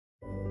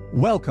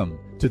Welcome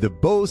to the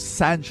Bo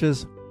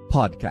Sanchez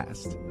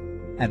podcast.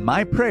 And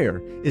my prayer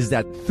is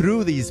that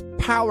through these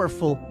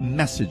powerful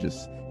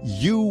messages,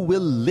 you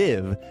will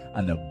live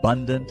an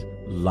abundant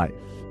life.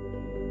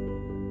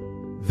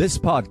 This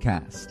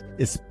podcast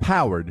is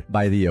powered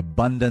by the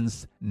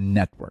Abundance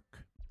Network.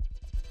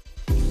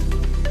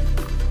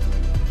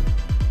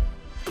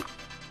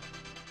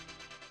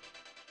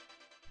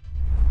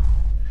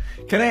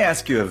 Can I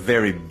ask you a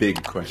very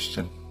big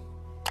question?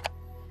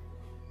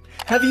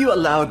 Have you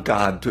allowed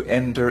God to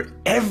enter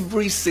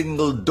every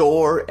single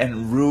door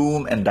and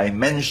room and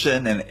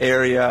dimension and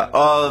area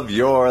of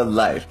your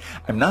life?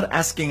 I'm not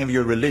asking if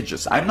you're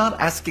religious. I'm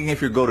not asking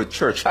if you go to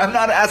church. I'm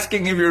not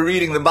asking if you're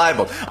reading the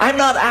Bible. I'm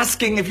not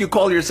asking if you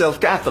call yourself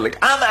Catholic.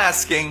 I'm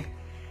asking,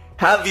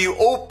 have you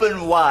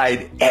opened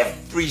wide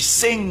every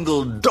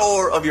single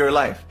door of your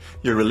life?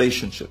 Your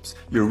relationships,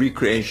 your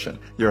recreation,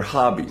 your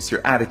hobbies,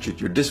 your attitude,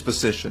 your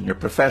disposition, your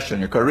profession,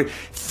 your career.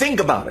 Think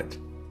about it.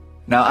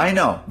 Now, I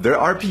know there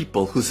are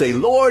people who say,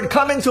 Lord,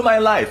 come into my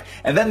life.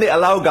 And then they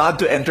allow God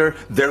to enter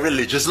their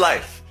religious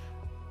life.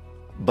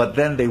 But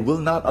then they will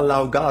not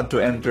allow God to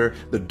enter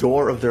the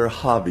door of their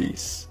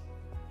hobbies,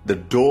 the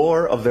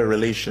door of their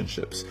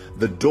relationships,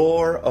 the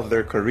door of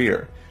their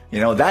career.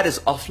 That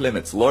is off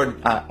limits. Lord,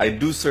 I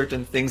do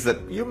certain things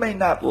that you may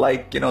not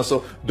like,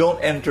 so don't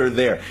enter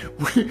there.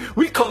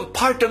 We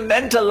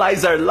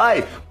compartmentalize our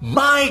life.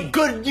 My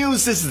good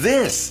news is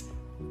this.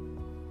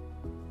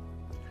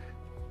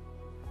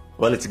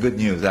 Well, it's good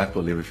news,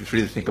 actually, if you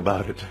really think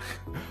about it.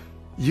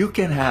 You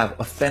can have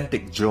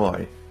authentic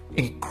joy,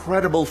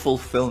 incredible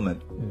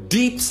fulfillment,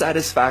 deep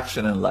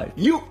satisfaction in life.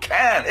 You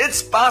can.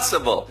 It's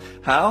possible.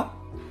 How?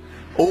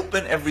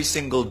 Open every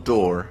single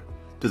door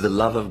to the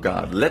love of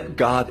God. Let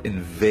God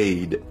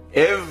invade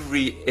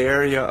every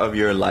area of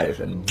your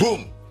life, and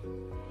boom!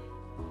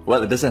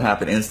 Well, it doesn't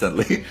happen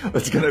instantly.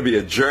 It's going to be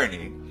a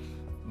journey.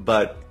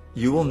 But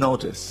you will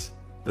notice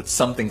that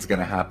something's going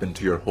to happen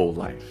to your whole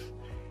life.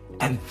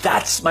 And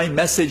that's my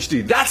message to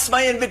you. That's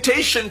my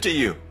invitation to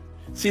you.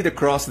 See the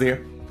cross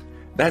there?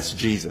 That's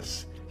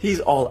Jesus. He's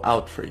all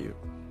out for you.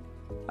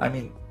 I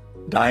mean,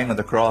 dying on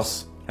the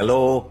cross,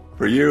 hello,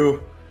 for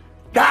you.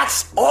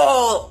 That's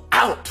all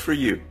out for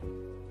you.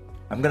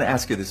 I'm going to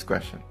ask you this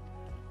question.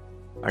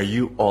 Are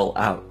you all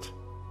out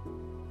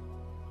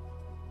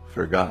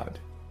for God?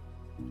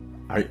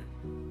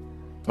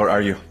 Or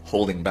are you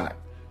holding back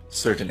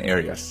certain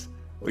areas?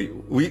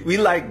 We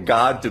like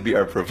God to be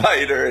our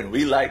provider, and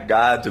we like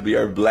God to be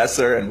our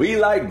blesser, and we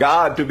like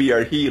God to be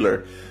our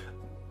healer.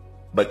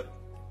 But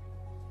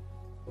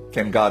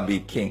can God be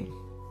king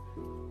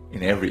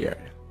in every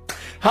area?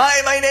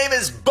 Hi, my name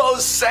is Bo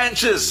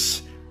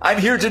Sanchez. I'm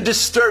here to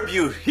disturb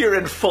you here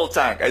in Full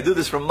Tank. I do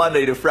this from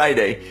Monday to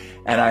Friday,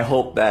 and I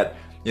hope that,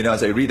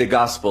 as I read the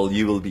gospel,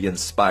 you will be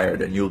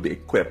inspired and you'll be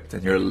equipped,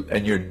 and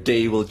your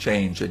day will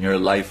change and your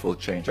life will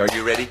change. Are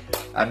you ready?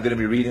 I'm going to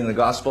be reading the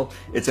gospel.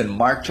 It's in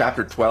Mark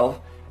chapter 12,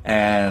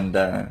 and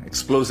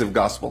explosive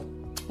gospel.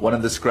 One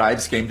of the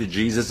scribes came to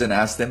Jesus and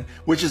asked him,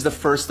 which is the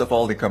first of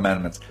all the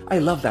commandments? I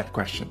love that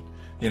question.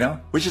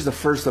 Which is the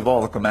first of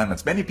all the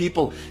commandments? Many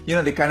people,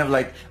 they kind of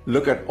like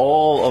look at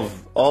all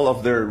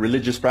of their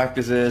religious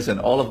practices and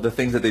all of the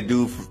things that they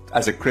do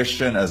as a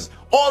Christian as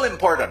all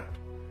important.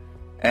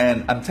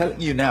 And I'm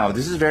telling you now,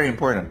 this is very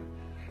important.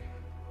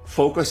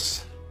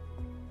 Focus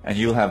and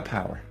you'll have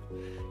power.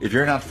 If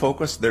you're not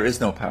focused, there is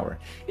no power.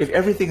 If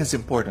everything is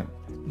important,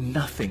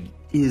 nothing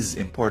is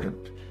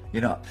important.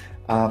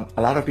 A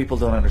lot of people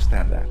don't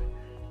understand that.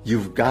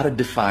 You've got to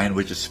define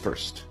which is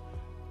first.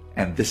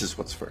 And this is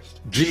what's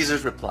first.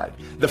 Jesus replied,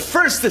 the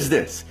first is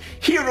this.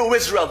 Hear, O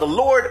Israel, the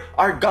Lord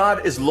our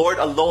God is Lord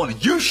alone.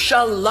 You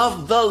shall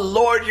love the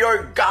Lord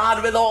your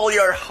God with all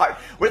your heart,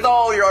 with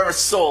all your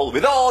soul,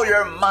 with all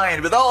your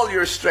mind, with all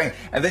your strength.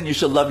 And then you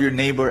shall love your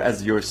neighbor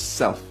as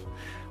yourself.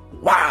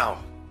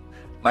 Wow.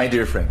 My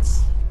dear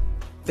friends,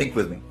 think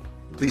with me.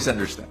 Please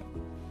understand.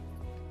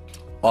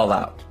 All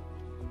out.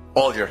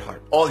 All your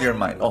heart. All your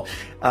mind.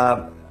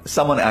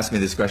 Someone asked me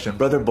this question,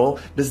 Brother Bo,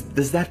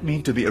 does that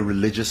mean to be a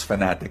religious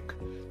fanatic?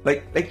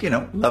 Like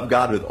love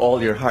God with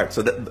all your heart.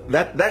 So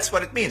that's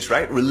what it means,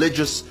 right?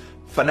 Religious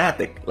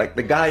fanatic, like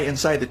the guy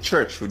inside the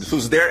church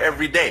who's there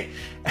every day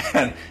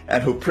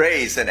and who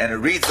prays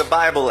and reads the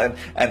Bible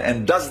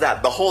and does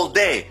that the whole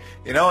day,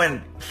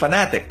 and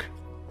fanatic.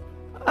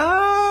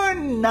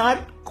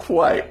 Not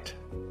quite.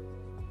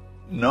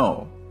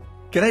 No.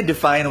 Can I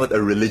define what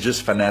a religious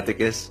fanatic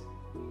is?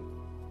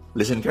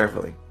 Listen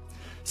carefully.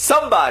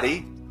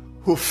 Somebody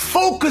who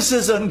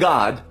focuses on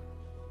God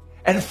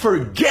and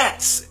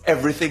forgets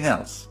everything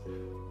else.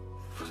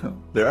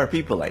 There are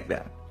people like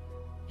that.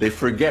 They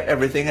forget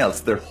everything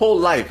else. Their whole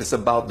life is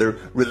about their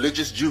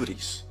religious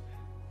duties.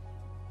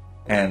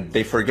 And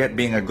they forget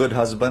being a good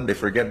husband. They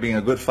forget being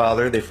a good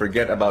father. They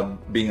forget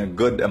about being a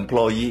good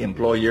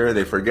employer.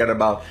 They forget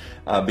about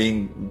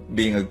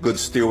being a good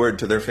steward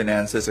to their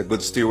finances, a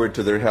good steward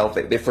to their health.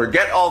 They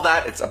forget all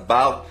that. It's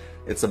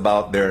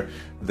about their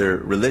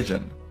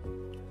religion.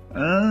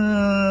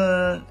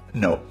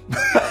 No.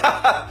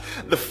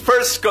 The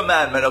first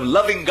commandment of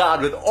loving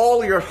God with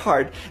all your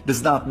heart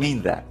does not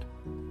mean that.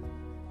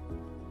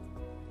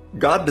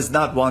 God does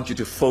not want you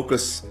to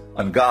focus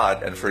on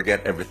God and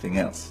forget everything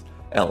else.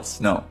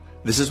 No.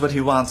 This is what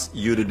He wants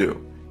you to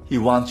do. He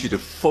wants you to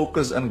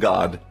focus on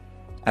God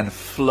and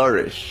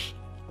flourish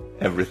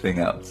everything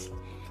else.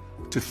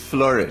 To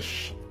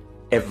flourish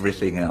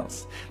everything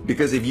else.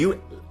 Because if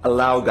you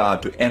allow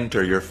God to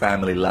enter your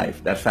family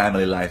life, that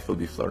family life will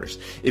be flourished.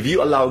 If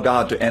you allow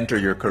God to enter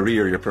your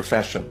career, your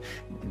profession,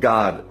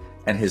 God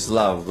and His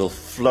love will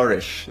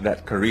flourish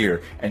that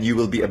career, and you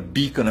will be a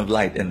beacon of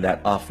light in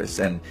that office.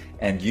 And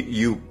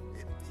you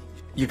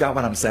got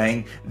what I'm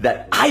saying?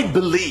 That I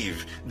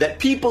believe that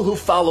people who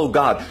follow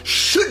God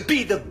should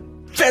be the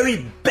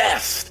very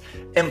best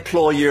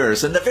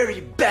employers and the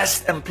very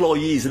best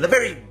employees and the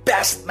very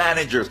best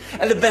managers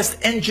and the best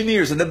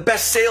engineers and the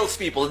best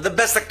salespeople and the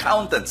best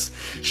accountants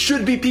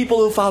should be people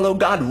who follow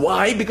God.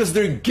 Why? Because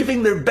they're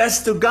giving their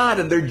best to God,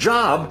 and their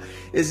job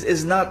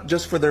is not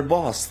just for their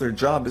boss. Their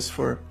job is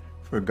for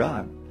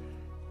God.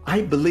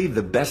 I believe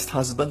the best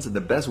husbands and the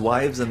best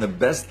wives and the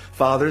best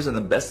fathers and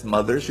the best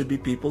mothers should be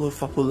people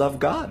who love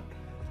God.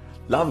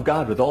 Love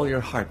God with all your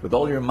heart, with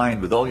all your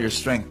mind, with all your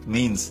strength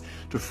means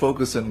to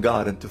focus on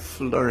God and to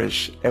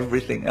flourish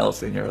everything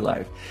else in your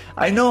life.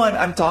 I know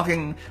I'm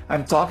talking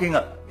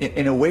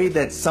in a way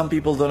that some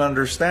people don't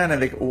understand,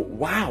 and they go,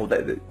 wow,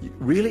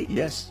 really?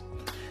 Yes.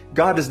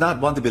 God does not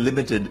want to be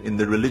limited in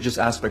the religious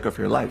aspect of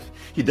your life.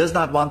 He does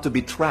not want to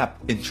be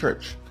trapped in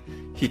church.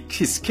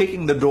 He's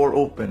kicking the door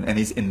open, and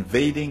He's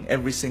invading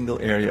every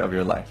single area of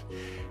your life.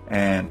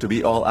 And to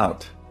be all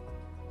out.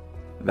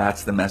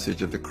 That's the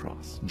message of the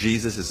cross.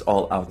 Jesus is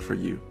all out for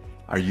you.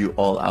 Are you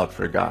all out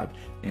for God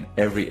in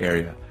every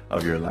area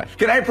of your life?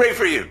 Can I pray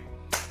for you?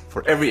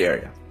 For every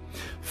area.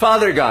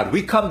 Father God,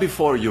 we come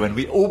before You and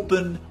we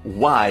open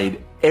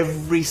wide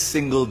every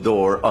single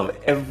door of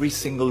every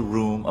single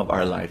room of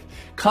our life.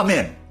 Come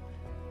in.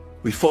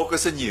 We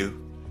focus on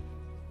You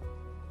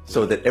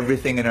so that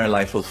everything in our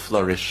life will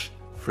flourish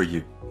for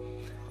You.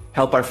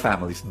 Help our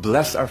families.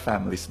 Bless our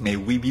families. May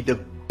we be the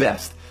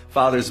best.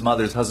 Fathers,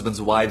 mothers,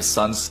 husbands, wives,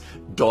 sons,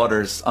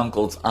 daughters,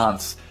 uncles,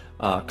 aunts,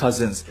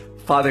 cousins.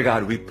 Father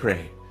God, we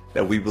pray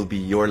that we will be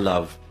Your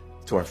love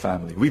to our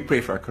family. We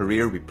pray for our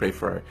career. We pray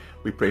for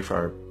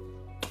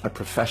our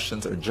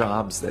professions, our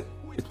jobs, that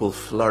it will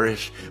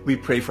flourish. We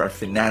pray for our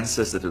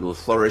finances, that it will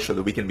flourish so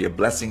that we can be a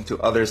blessing to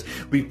others.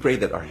 We pray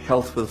that our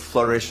health will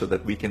flourish so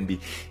that we can be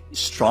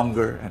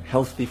stronger and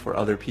healthy for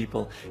other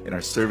people in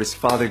our service.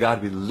 Father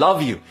God, we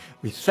love You.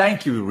 We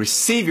thank You. We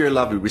receive Your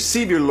love. We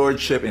receive Your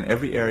lordship in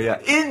every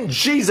area. In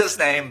Jesus'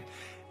 name,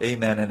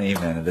 amen and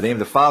amen. In the name of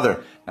the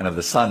Father, and of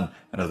the Son,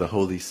 and of the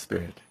Holy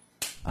Spirit.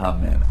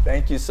 Amen.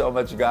 Thank you so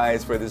much,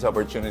 guys, for this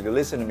opportunity.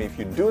 Listen to me. If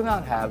you do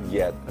not have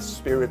yet a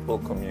spiritual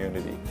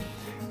community,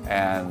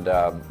 and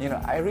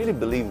I really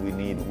believe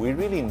we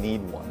really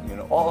need one.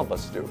 All of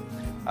us do.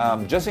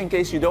 Just in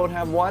case you don't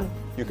have one,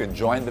 you can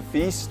join the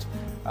feast.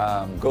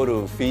 Go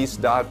to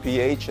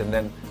feast.ph and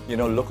then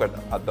look at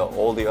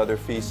all the other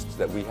feasts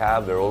that we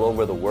have. They're all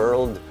over the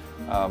world.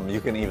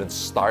 You can even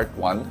start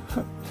one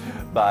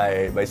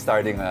by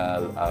starting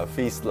a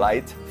feast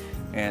light.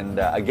 And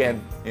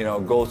again,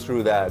 go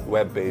through that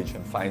webpage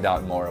and find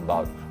out more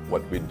about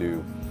what we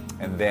do.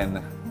 And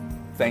then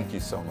thank you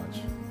so much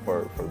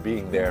for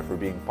being there, for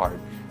being part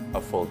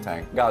of Full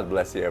Tank. God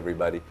bless you,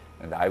 everybody,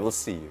 and I will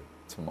see you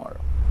tomorrow.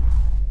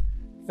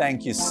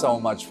 Thank you so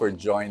much for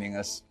joining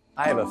us.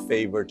 I have a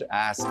favor to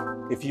ask.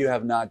 If you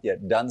have not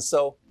yet done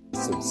so,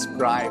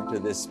 subscribe to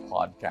this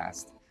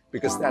podcast,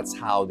 because that's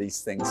how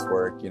these things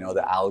work,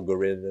 the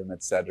algorithm,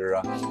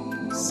 etc.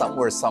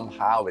 Somewhere,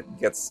 somehow, it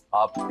gets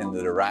up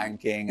into the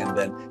ranking, and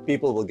then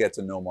people will get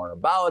to know more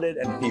about it,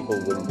 and people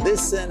will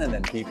listen, and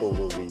then people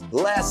will be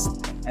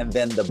blessed, and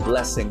then the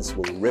blessings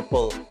will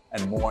ripple,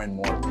 and more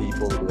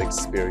people will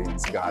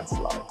experience God's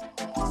love.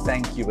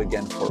 Thank you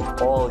again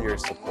for all your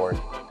support,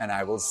 and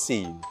I will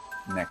see you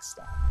next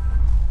time.